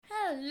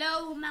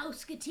Hello,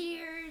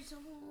 Mouseketeers.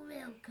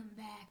 Welcome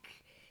back.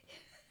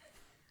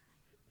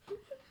 Do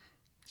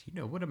you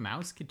know what a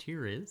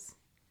Mouseketeer is?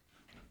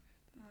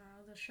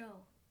 The show.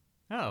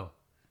 Oh.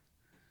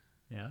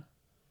 Yeah?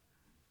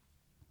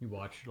 You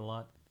watched it a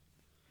lot?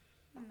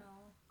 No.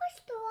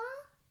 What's the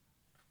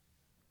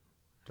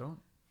Don't?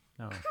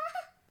 No.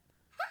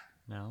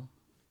 No?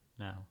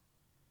 No.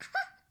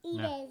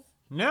 Eaters.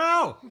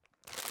 No!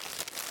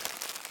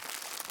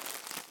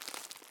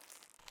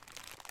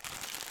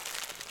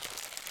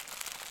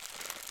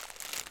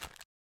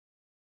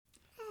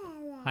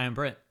 Hi, I'm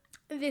Brent.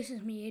 This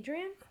is me,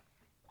 Adrian.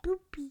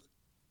 Poopy.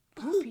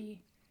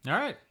 Poopy. All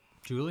right.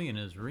 Julian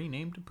is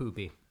renamed to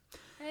Poopy.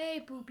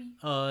 Hey, Poopy.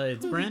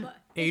 It's Poopy Brent, butt.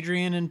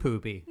 Adrian, and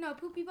Poopy. No,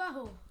 Poopy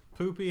Butthole.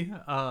 Poopy,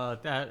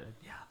 yeah.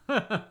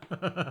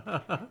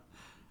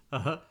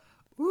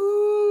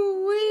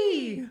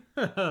 Woo-wee!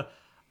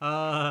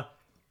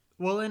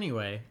 Well,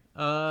 anyway,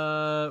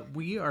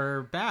 we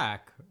are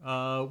back,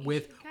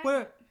 with,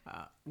 what?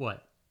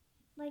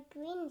 My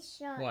green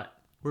shirt. What?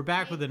 We're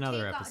back with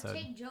another episode.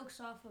 Take jokes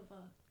off of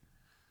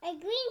My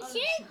green other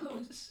shirt.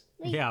 shows.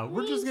 My Yeah,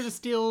 we're just green gonna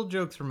steal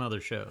jokes from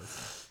other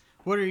shows.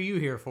 What are you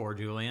here for,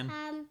 Julian?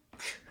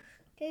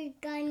 They're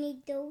gonna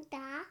do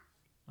that.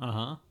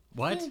 Uh-huh.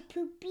 What? Hey,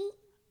 Poopy.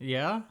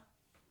 Yeah?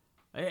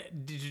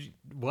 Did you,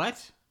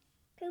 what?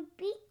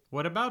 Poopy.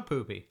 What about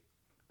Poopy?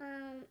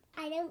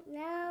 I don't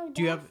know.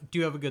 Do you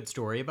have a good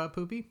story about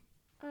Poopy?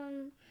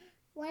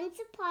 Once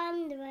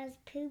upon there was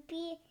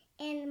Poopy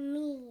and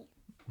me.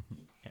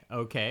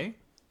 Okay.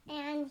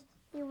 And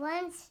we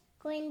once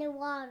go in the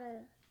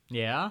water.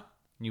 Yeah?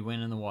 You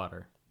went in the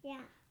water.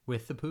 Yeah.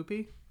 With the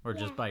Poopy? Or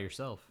just Yeah. by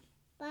yourself?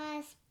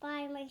 But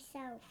by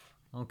myself.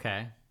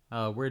 Okay.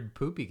 Where'd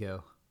Poopy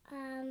go?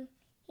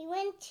 He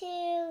went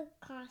to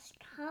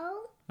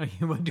Costco. Oh,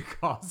 you went to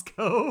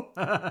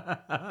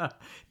Costco?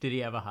 Did he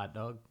have a hot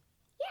dog?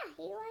 Yeah,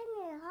 he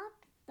wanted a hot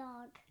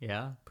dog.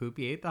 Yeah,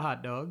 Poopy ate the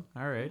hot dog.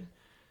 All right.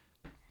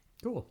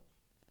 Cool.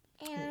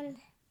 And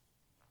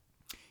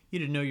You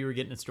didn't know you were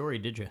getting a story,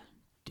 did you?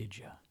 Did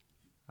you?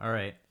 All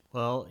right.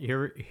 Well,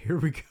 here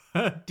we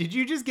go. Did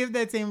you just give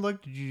that same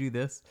look? Did you do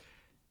this?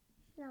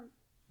 no.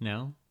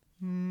 No?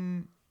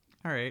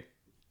 All right.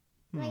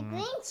 My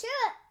green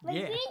shirt. My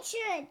Yeah. green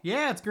shirt.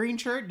 Yeah, it's Green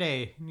Shirt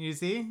Day. You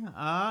see?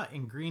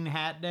 And Green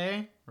Hat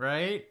Day,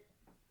 right?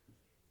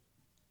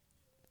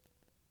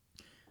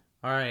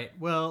 All right.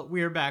 Well,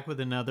 we are back with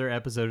another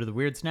episode of the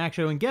Weird Snack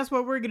Show. And guess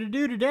what we're going to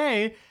do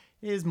today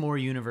is more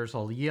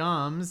Universal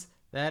Yums.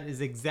 That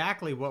is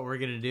exactly what we're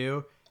going to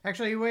do.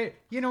 Actually, wait.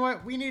 You know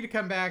what? We need to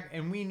come back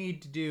and we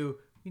need to do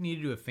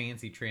a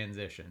fancy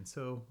transition.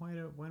 So why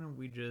don't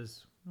we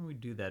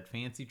do that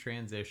fancy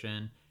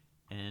transition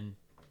and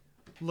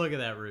look at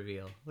that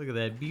reveal. Look at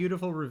that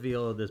beautiful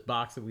reveal of this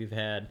box that we've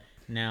had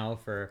now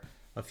for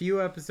a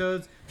few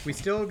episodes. We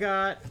still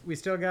got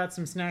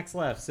some snacks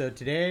left. So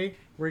today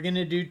we're going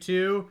to do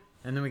 2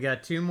 and then we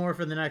got 2 more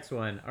for the next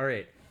one. All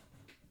right.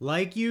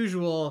 Like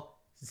usual,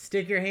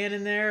 stick your hand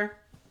in there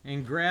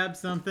and grab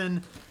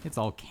something. It's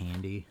all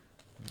candy.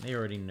 They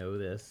already know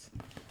this.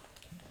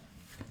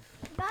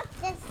 Got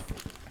this.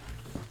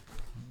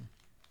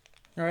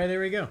 All right, there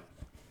we go.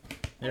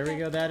 There we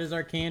go. That is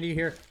our candy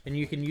here. And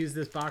you can use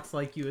this box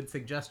like you had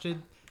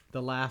suggested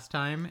the last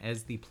time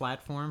as the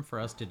platform for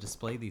us to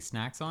display these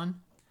snacks on.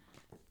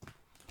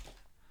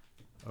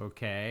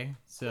 Okay,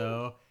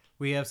 so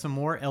we have some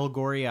more El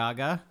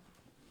Goriaga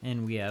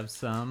and we have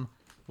some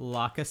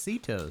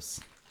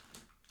Lacasitos,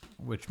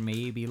 which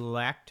may be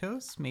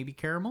lactose, maybe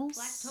caramels.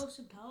 Lactose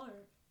intolerant.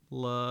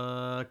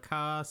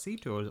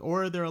 Lacasitos,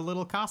 or they're a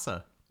little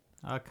casa.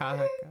 A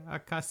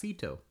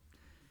casito.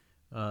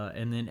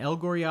 And then El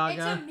Goriaga.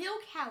 It's a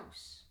milk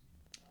house.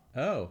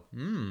 Oh,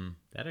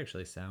 that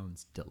actually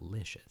sounds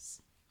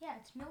delicious. Yeah,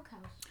 it's milk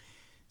house.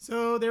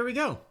 So there we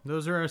go.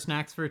 Those are our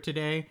snacks for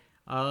today.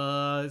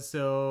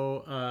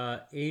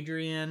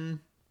 Adrian,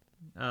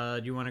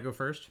 do you want to go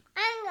first?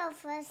 I'll go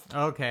first.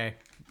 Okay.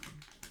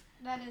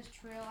 That is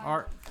true. I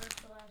Our- went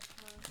first the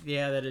last one.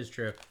 Yeah, that is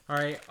true. All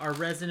right, our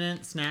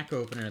resident snack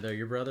opener, though.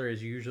 Your brother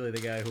is usually the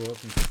guy who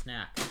opens the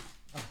snack.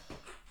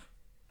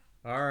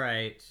 All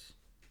right.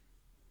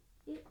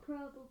 It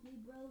probably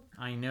broke.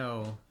 I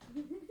know.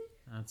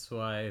 That's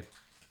why.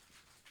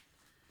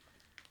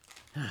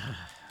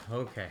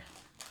 Okay.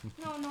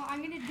 No,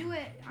 I'm gonna do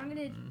it. I'm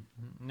gonna.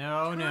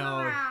 No.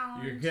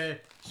 around. You're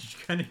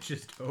gonna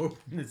just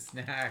open the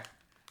snack.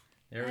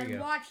 There we And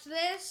go. watch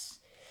this.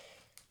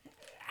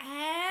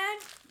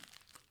 And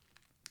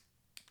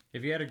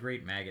If you had a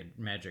great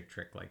magic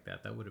trick like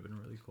that, that would have been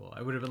really cool.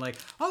 I would have been like,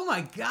 "Oh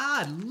my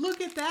God,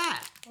 look at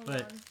that!" Hold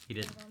on, he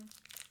didn't. hold on.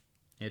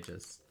 It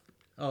just.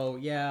 Oh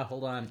yeah,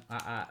 hold on.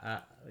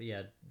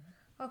 Yeah.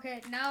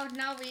 Okay, now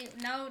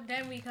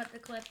then we cut the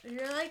clip. And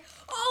you're like,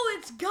 oh,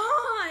 it's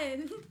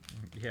gone.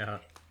 Yeah.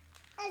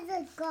 It's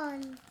a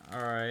gun.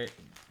 All right.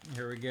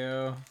 Here we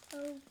go.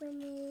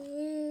 Open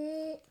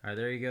it. All right,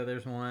 there you go.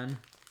 There's one.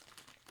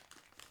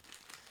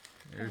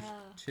 There's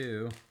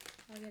 2.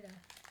 I'll get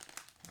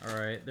a. All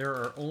right, there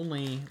are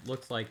only,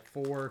 looks like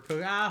 4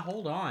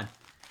 hold on.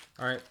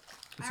 All right.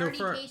 I So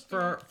already tasted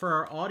for it.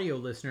 our audio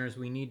listeners,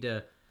 we need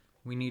to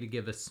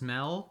give a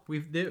smell.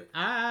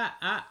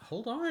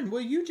 Hold on.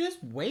 Will you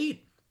just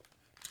wait?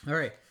 All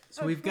right.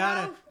 So we've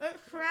got It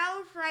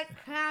smells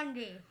like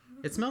candy.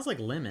 It smells like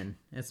lemon.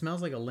 It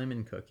smells like a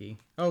lemon cookie.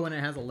 Oh, and it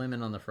has a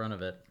lemon on the front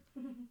of it.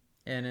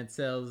 And it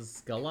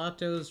says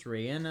Galatos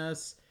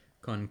rellenas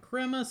con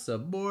crema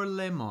sabor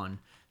limon.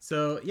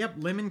 So, yep,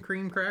 lemon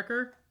cream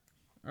cracker.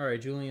 All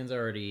right, Julian's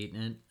already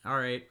eaten it. All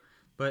right,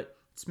 but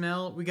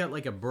smell, we got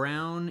like a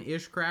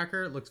brownish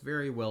cracker. It looks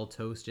very well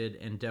toasted,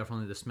 and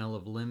definitely the smell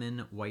of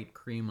lemon, white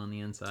cream on the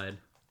inside.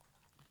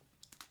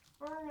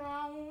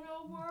 Around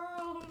the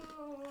world,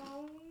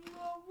 around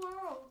the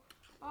world,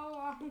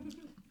 around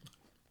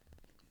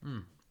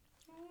Mm.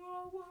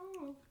 the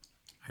world.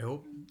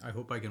 I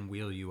hope I can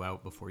wheel you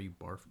out before you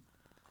barf.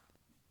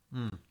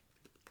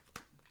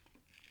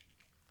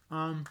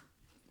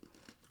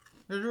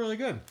 It's really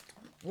good.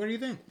 What do you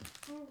think?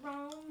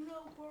 Around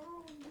the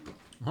world.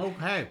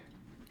 Okay.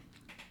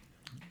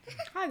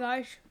 Hi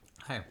guys.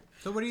 Hey.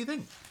 So what do you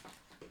think?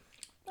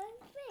 What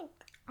do you think?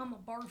 I'm a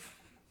barf.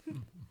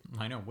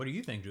 I know. What do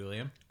you think,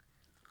 Julian?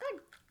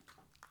 Good.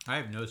 I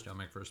have no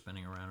stomach for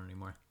spinning around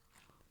anymore.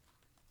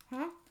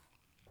 Huh?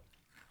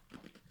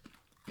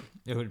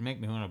 It would make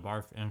me want to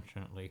barf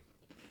instantly.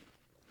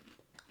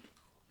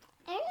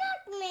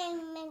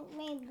 I'm not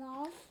make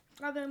golf.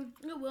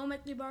 It will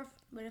make me barf,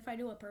 but if I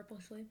do it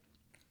purposely,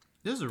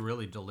 This is a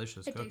really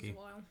delicious it takes cookie. a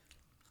while.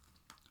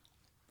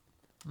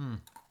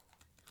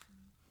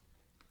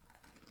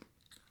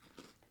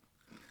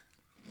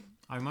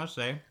 I must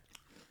say,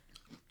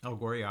 El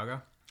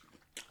Goriaga.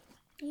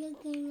 You're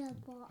gonna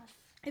golf.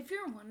 If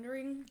you're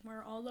wondering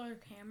where all our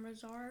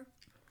cameras are,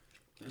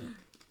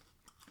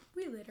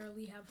 we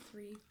literally have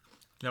 3.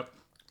 Yep.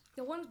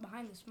 The one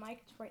behind this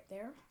mic is right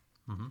there.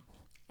 Mhm.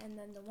 And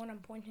then the one I'm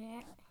pointing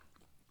at,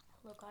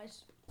 hello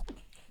guys.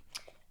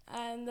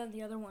 And then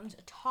the other one's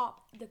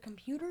atop the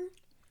computer.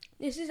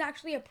 This is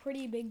actually a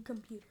pretty big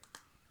computer.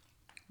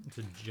 It's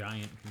a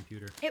giant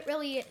computer. It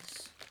really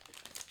is.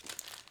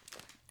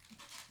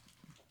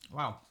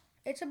 Wow.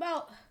 It's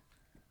about,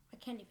 I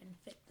can't even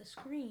fit the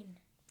screen.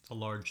 It's a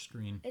large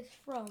screen. It's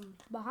from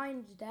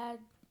behind Dad.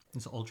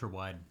 It's ultra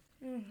wide.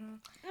 Mm-hmm.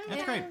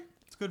 That's great.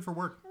 It's good for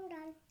work. I'm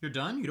done. You're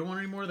done? You don't want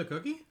any more of the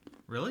cookie?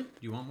 Really? Do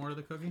you want more of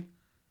the cookie?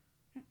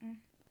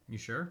 You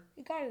sure?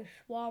 You got a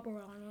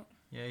swabber on it.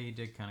 Yeah, you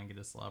did kind of get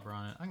a slobber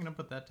on it. I'm going to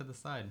put that to the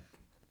side.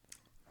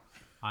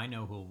 I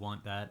know who'll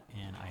want that,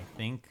 and I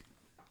think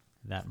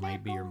that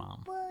might be your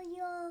mom.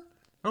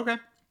 Okay.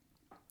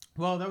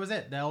 Well, that was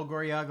it. The El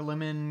Goriaga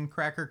lemon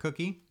cracker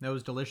cookie. That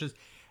was delicious.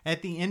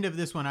 At the end of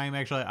this one,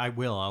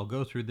 I'll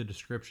go through the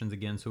descriptions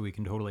again so we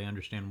can totally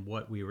understand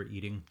what we were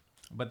eating.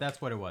 But that's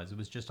what it was. It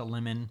was just a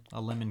lemon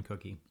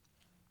cookie.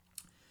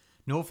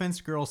 No offense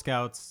to Girl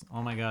Scouts.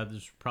 Oh my God,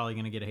 there's probably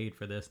going to get hate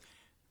for this.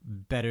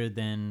 Better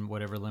than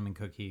whatever lemon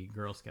cookie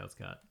Girl Scouts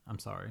got. I'm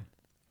sorry.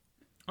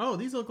 Oh,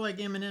 these look like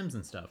M&Ms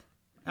and stuff.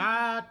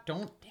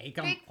 Don't take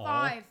them Take all.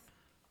 5.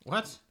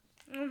 What?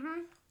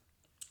 Mm-hmm.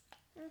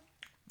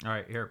 All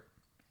right, here.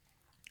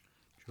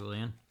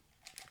 Julian.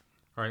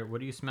 All right, what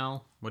do you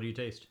smell? What do you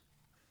taste?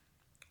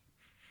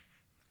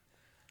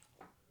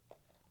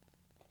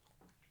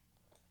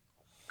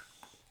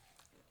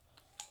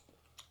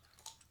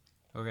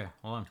 Okay,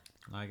 hold on.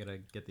 I gotta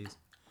get these.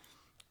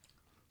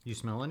 You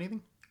smell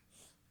anything?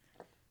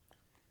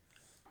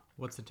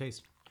 What's the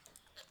taste?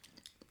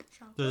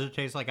 Chocolate. Does it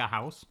taste like a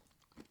house?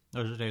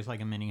 Does it taste like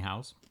a mini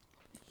house?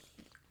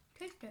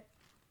 Taste it.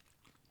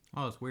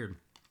 Oh, that's weird.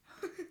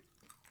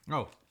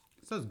 Oh,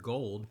 it says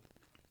gold.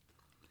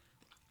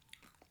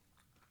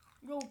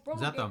 Yo, bro,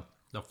 Is that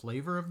the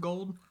flavor of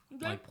gold?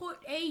 They like- put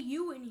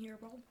AU in here,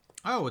 bro.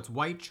 Oh, it's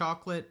white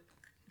chocolate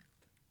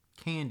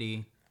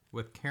candy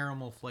with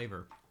caramel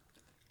flavor.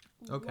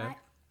 Okay. What?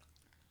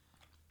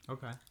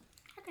 Okay.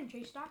 I can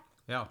taste that.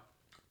 Yeah.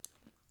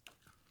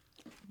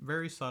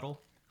 Very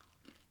subtle.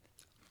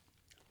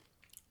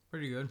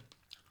 Pretty good.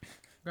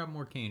 Got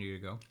more candy to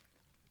go.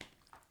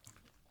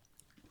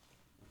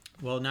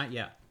 Well, not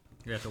yet.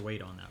 You have to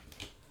wait on that.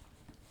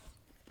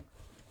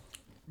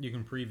 You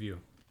can preview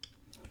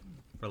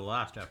for the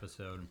last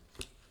episode.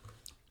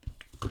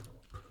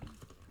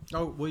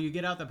 Oh, will you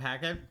get out the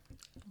packet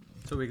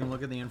so we can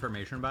look at the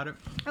information about it?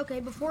 Okay,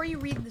 before you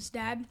read this,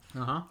 Dad,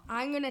 Uh-huh.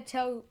 I'm gonna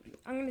tell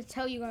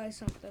you guys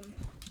something.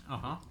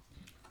 Uh-huh.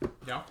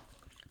 Yeah.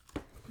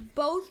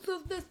 Both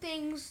of the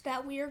things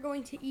that we are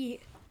going to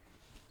eat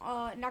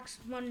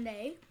next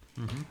Monday,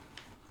 Mm-hmm.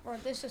 or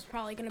this is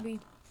probably gonna be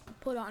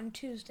put on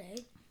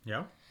Tuesday.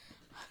 Yeah.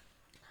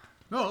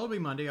 No, it'll be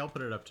Monday. I'll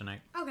put it up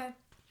tonight. Okay.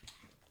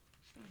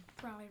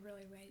 Probably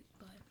really late,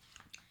 but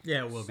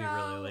Yeah, it will be really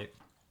So- late.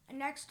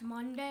 next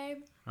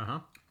Monday, Uh-huh.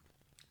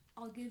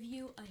 I'll give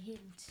you a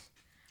hint.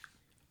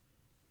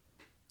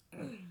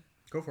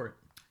 Go for it.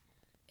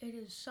 It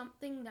is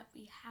something that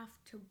we have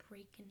to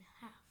break in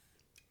half.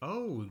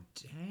 Oh,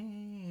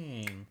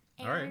 dang.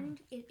 All right. And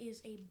it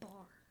is a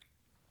bar.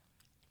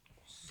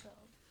 So,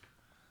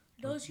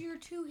 those are your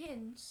 2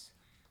 hints.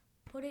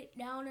 put it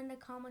down in the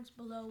comments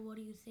below. What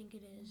do you think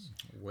it is?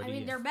 What I do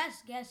mean, you- their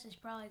best guess is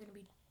probably going to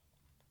be...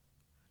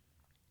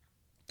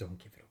 Don't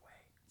give it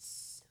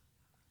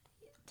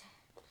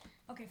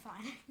Okay,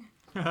 fine.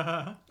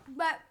 away.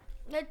 But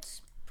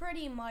it's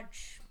pretty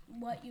much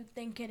what you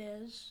think it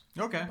is.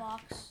 in Okay. The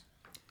box.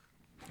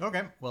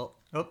 Okay, well,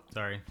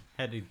 sorry.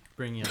 Had to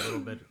bring you a little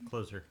bit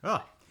closer.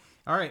 Oh,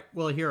 all right.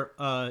 Well, here,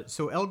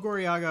 so El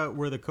Goriaga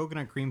were the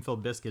coconut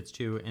cream-filled biscuits,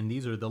 too, and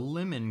these are the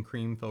lemon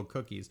cream-filled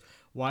cookies.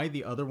 Why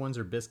the other ones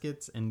are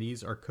biscuits and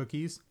these are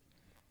cookies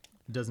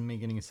doesn't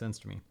make any sense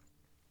to me.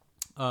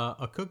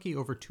 A cookie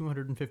over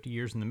 250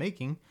 years in the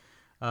making.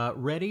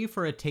 Ready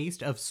for a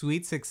taste of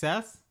sweet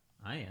success?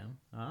 I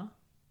am.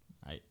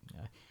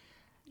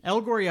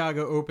 El Goriaga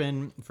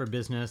opened for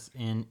business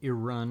in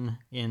Iran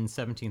in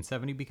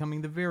 1770,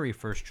 becoming the very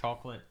first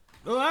chocolate.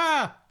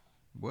 Ah!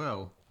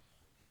 Whoa.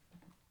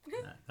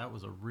 That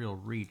was a real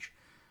reach.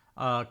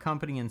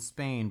 Company in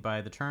Spain.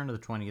 By the turn of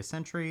the 20th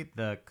century,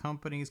 the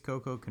company's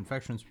cocoa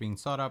confections were being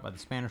sought out by the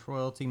Spanish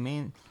royalty,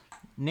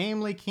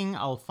 namely King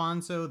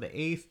Alfonso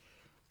VIII,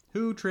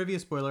 who, trivia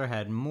spoiler,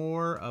 had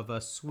more of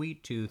a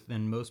sweet tooth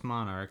than most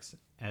monarchs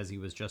as he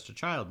was just a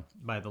child.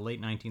 By the late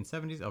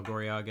 1970s, El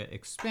Goriaga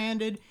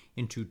expanded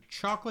into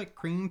chocolate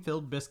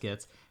cream-filled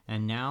biscuits,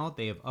 and now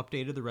they have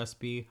updated the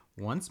recipe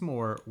once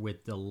more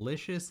with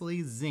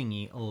deliciously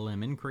zingy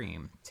lemon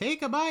cream.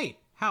 Take a bite!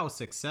 How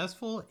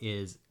successful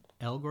is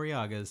El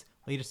Goriaga's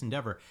latest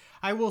endeavor?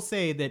 I will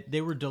say that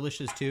they were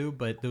delicious too,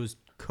 but those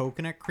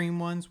coconut cream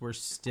ones were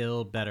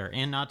still better.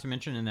 And not to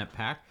mention in that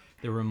pack,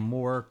 there were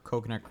more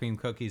coconut cream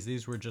cookies.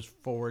 These were just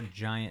 4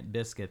 giant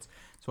biscuits.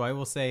 So I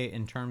will say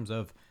in terms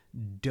of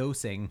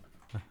dosing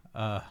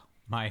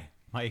my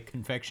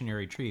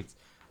confectionery treats,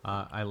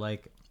 I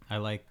like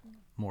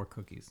more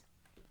cookies.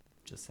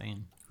 Just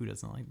saying, who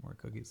doesn't like more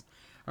cookies?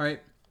 All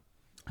right,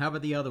 how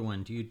about the other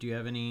one? Do you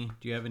have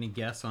any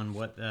guess on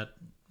what that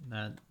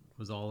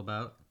was all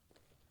about?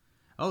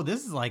 Oh,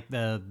 this is like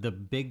the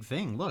big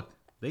thing. Look,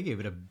 they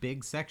gave it a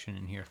big section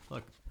in here.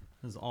 Look,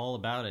 this is all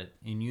about it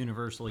in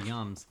Universal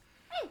Yums.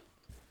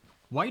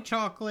 White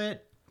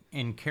chocolate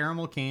and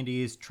caramel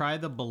candies. Try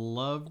the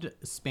beloved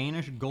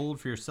Spanish gold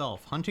for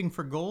yourself. Hunting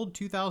for gold?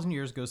 2,000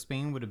 years ago,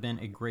 Spain would have been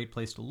a great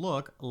place to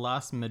look.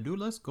 Las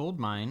Medulas gold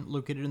mine,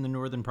 located in the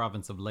northern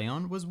province of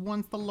Leon, was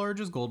once the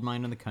largest gold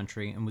mine in the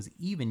country and was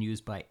even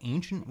used by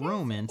ancient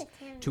Romans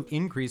to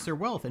increase their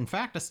wealth. In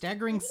fact, a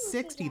staggering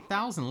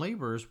 60,000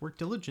 laborers worked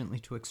diligently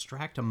to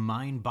extract a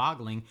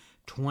mind-boggling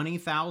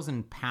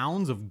 20,000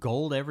 pounds of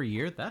gold every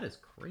year. That is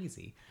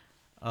crazy.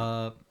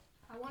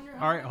 I wonder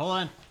how All right,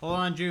 hold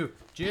on, Jew.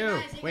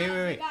 Wait.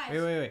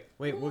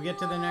 We'll get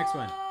to the next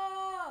one.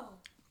 Whoa!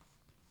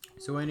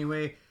 So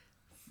anyway,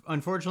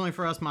 unfortunately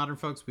for us modern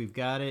folks, we've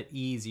got it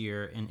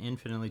easier and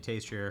infinitely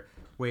tastier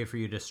way for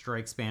you to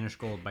strike Spanish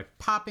gold by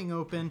popping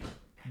open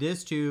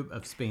this tube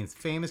of Spain's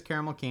famous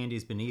caramel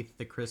candies. Beneath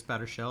the crisp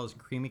outer shell is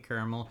creamy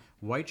caramel,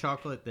 white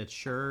chocolate that's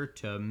sure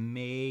to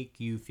make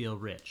you feel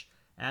rich.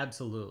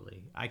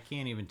 Absolutely. I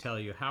can't even tell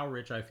you how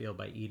rich I feel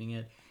by eating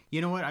it. You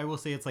know what? I will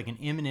say it's like an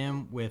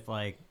M&M with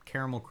like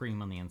caramel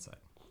cream on the inside.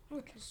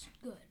 Which is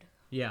good.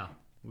 Yeah.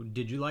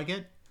 Did you like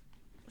it?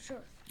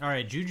 Sure. All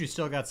right, Juju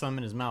still got some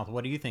in his mouth.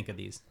 What do you think of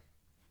these?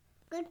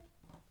 Good.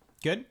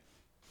 Good?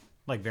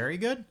 Like very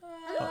good?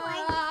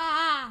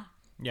 Ah!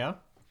 Yeah.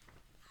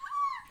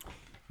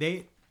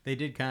 They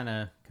did kind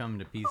of come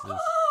to pieces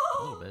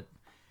a little bit.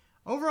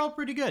 Overall,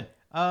 pretty good.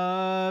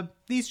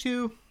 These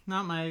two,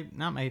 not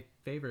my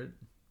favorite.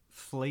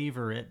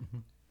 Favorite.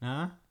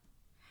 Huh?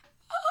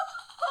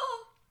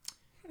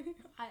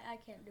 I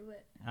can't do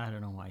it. I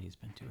don't know why he's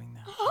been doing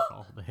that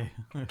all day.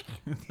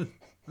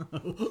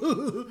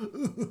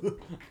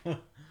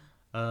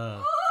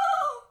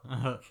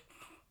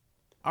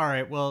 All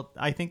right, well,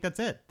 I think that's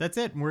it. That's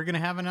it. We're going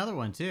to have another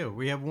one, too.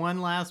 We have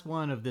one last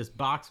one of this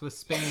box with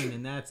Spain,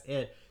 and that's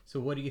it. So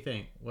what do you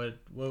think? What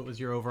was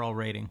your overall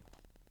rating?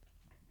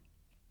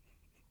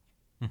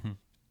 It's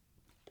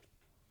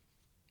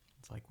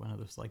like one of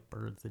those like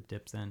birds that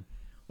dips in.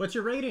 What's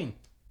your rating?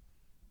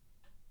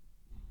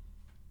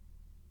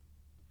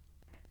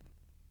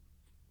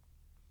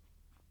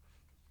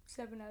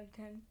 Seven out of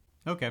 10.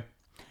 Okay.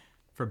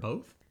 For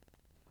both?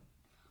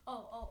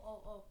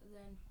 Oh.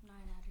 Then 9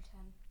 out of 10.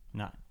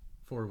 Not.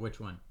 For which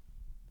one?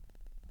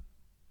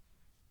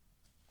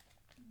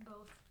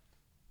 Both.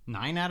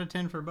 9 out of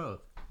 10 for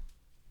both.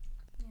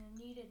 Yeah,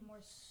 needed more,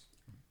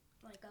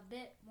 like a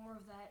bit more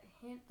of that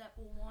hint that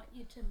will want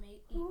you to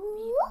eat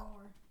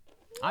more.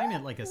 I'm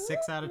at like a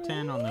 6 out of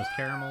 10 on those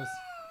caramels.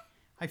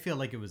 I feel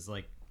like it was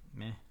like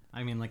meh.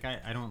 I mean, like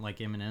I don't like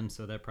M&M's,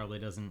 so that probably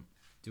doesn't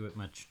do it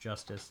much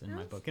justice in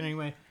my book.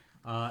 Anyway,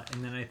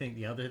 and then I think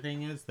the other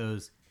thing is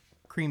those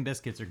cream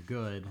biscuits are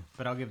good,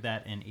 but I'll give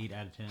that an 8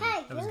 out of 10.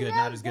 Hey, That was you good. know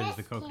Not as good as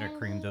this the coconut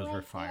cream. candy Those were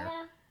right fire.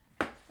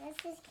 there?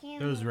 This is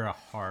candy. Those were a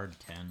hard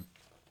 10.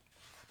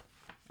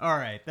 All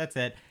right, that's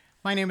it.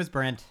 My name is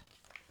Brent.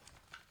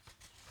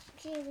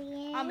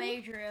 Julian. I'm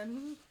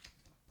Adrian.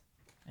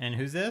 And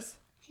who's this?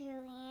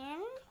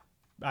 Julian.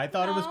 I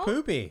thought it was No.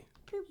 Poopy.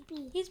 Poopy.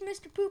 Poopy. He's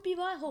Mr. Poopy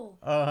Butthole.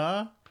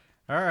 Uh-huh.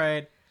 All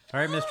right,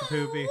 Mr.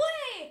 Poopy.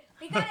 Wait,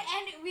 we gotta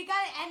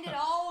end it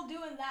all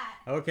doing that.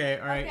 Okay,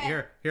 all right.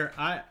 Okay. Here.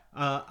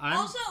 I'm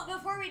Also,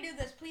 before we do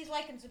this, please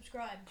like and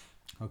subscribe.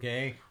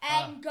 okay.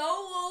 And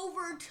go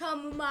over to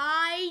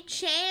my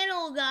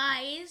channel,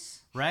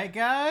 guys. Right,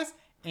 guys,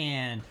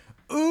 and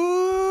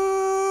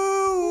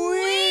ooh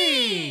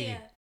wee.